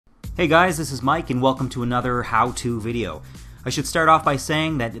Hey guys, this is Mike and welcome to another how-to video. I should start off by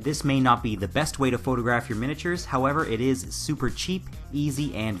saying that this may not be the best way to photograph your miniatures, however it is super cheap,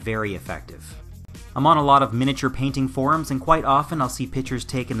 easy, and very effective. I'm on a lot of miniature painting forums and quite often I'll see pictures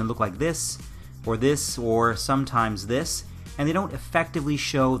taken that look like this, or sometimes this, and they don't effectively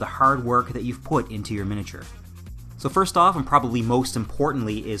show the hard work that you've put into your miniature. So first off, and probably most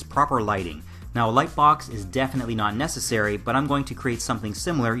importantly, is proper lighting. Now a light box is definitely not necessary, but I'm going to create something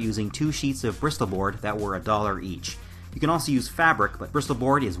similar using 2 sheets of Bristol board that were $1 each. You can also use fabric, but Bristol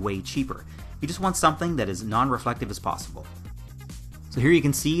board is way cheaper. You just want something that is non-reflective as possible. So here you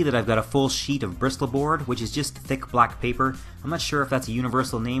can see that I've got a full sheet of Bristol board, which is just thick black paper. I'm not sure if that's a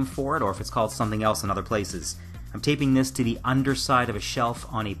universal name for it or if it's called something else in other places. I'm taping this to the underside of a shelf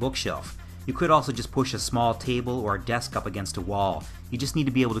on a bookshelf. You could also just push a small table or a desk up against a wall. You just need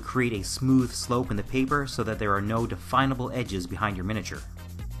to be able to create a smooth slope in the paper so that there are no definable edges behind your miniature.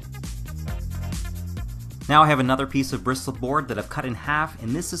 Now I have another piece of Bristol board that I've cut in half,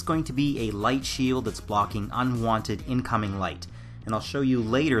 and this is going to be a light shield that's blocking unwanted incoming light. And I'll show you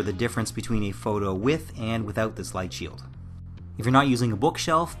later the difference between a photo with and without this light shield. If you're not using a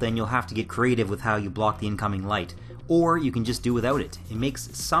bookshelf, then you'll have to get creative with how you block the incoming light. Or you can just do without it. It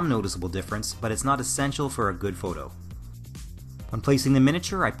makes some noticeable difference, but it's not essential for a good photo. When placing the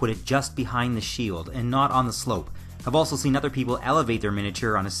miniature, I put it just behind the shield and not on the slope. I've also seen other people elevate their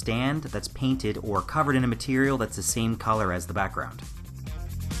miniature on a stand that's painted or covered in a material that's the same color as the background.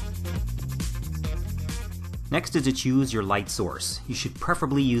 Next is to choose your light source. You should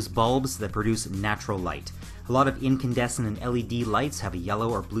preferably use bulbs that produce natural light. A lot of incandescent and LED lights have a yellow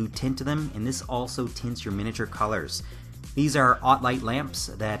or blue tint to them, and this also tints your miniature colors. These are OttLite lamps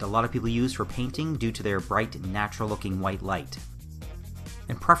that a lot of people use for painting due to their bright, natural-looking white light.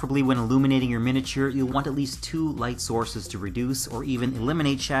 And preferably when illuminating your miniature, you'll want at least 2 light sources to reduce or even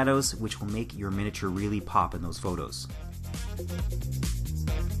eliminate shadows, which will make your miniature really pop in those photos.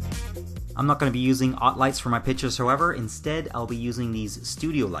 I'm not going to be using OttLights for my pictures, however. Instead, I'll be using these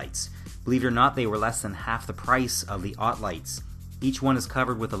studio lights. Believe it or not, they were less than half the price of the OttLights. Each one is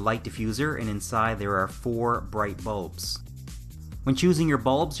covered with a light diffuser, and inside there are 4 bright bulbs. When choosing your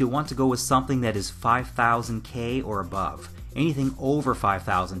bulbs, you'll want to go with something that is 5000 K or above. Anything over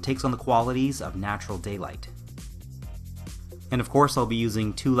 5000 takes on the qualities of natural daylight. And of course, I'll be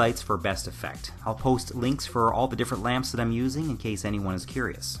using 2 lights for best effect. I'll post links for all the different lamps that I'm using in case anyone is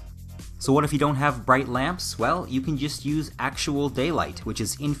curious. So what if you don't have bright lamps? Well, you can just use actual daylight, which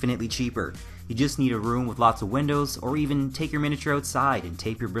is infinitely cheaper. You just need a room with lots of windows, or even take your miniature outside and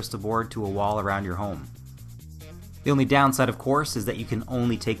tape your Bristol board to a wall around your home. The only downside, of course, is that you can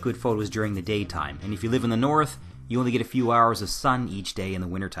only take good photos during the daytime, and if you live in the north, you only get a few hours of sun each day in the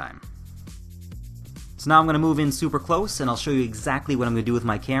wintertime. So now I'm going to move in super close, and I'll show you exactly what I'm going to do with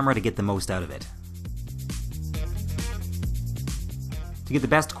my camera to get the most out of it. To get the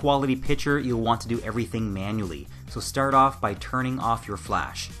best quality picture, you'll want to do everything manually, so start off by turning off your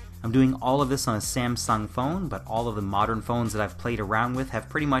flash. I'm doing all of this on a Samsung phone, but all of the modern phones that I've played around with have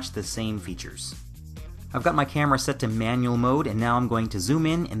pretty much the same features. I've got my camera set to manual mode, and now I'm going to zoom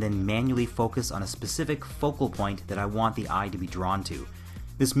in and then manually focus on a specific focal point that I want the eye to be drawn to.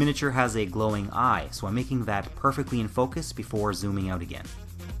 This miniature has a glowing eye, so I'm making that perfectly in focus before zooming out again.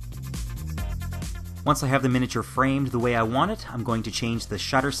 Once I have the miniature framed the way I want it, I'm going to change the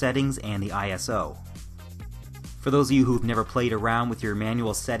shutter settings and the ISO. For those of you who've never played around with your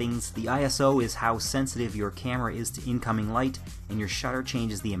manual settings, the ISO is how sensitive your camera is to incoming light, and your shutter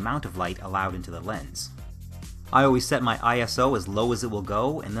changes the amount of light allowed into the lens. I always set my ISO as low as it will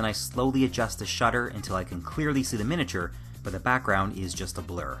go, and then I slowly adjust the shutter until I can clearly see the miniature, but the background is just a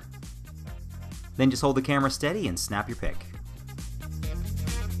blur. Then just hold the camera steady and snap your pic.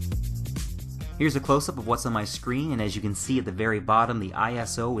 Here's a close-up of what's on my screen, and as you can see at the very bottom, the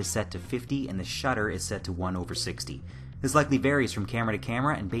ISO is set to 50 and the shutter is set to 1/60. This likely varies from camera to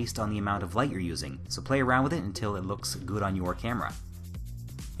camera and based on the amount of light you're using, so play around with it until it looks good on your camera.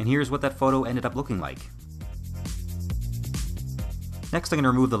 And here's what that photo ended up looking like. Next, I'm going to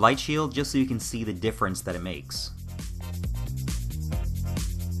remove the light shield just so you can see the difference that it makes.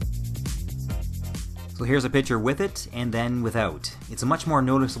 So here's a picture with it, and then without. It's a much more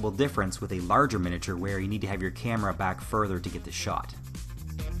noticeable difference with a larger miniature where you need to have your camera back further to get the shot.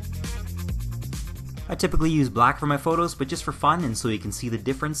 I typically use black for my photos, but just for fun and so you can see the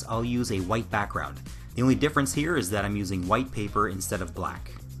difference, I'll use a white background. The only difference here is that I'm using white paper instead of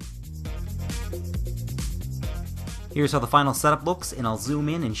black. Here's how the final setup looks, and I'll zoom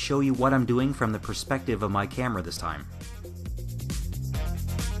in and show you what I'm doing from the perspective of my camera this time.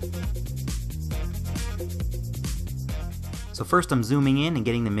 So first I'm zooming in and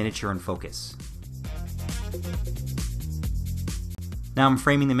getting the miniature in focus. Now I'm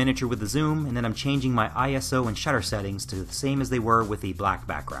framing the miniature with the zoom, and then I'm changing my ISO and shutter settings to the same as they were with the black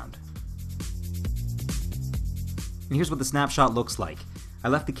background. And here's what the snapshot looks like. I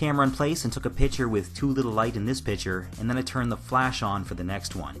left the camera in place and took a picture with too little light in this picture, and then I turned the flash on for the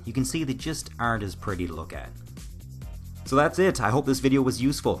next one. You can see they just aren't as pretty to look at. So that's it. I hope this video was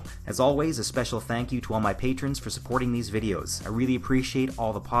useful. As always, a special thank you to all my patrons for supporting these videos. I really appreciate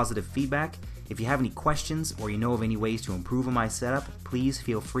all the positive feedback. If you have any questions or you know of any ways to improve on my setup, please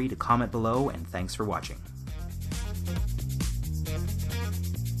feel free to comment below, and thanks for watching.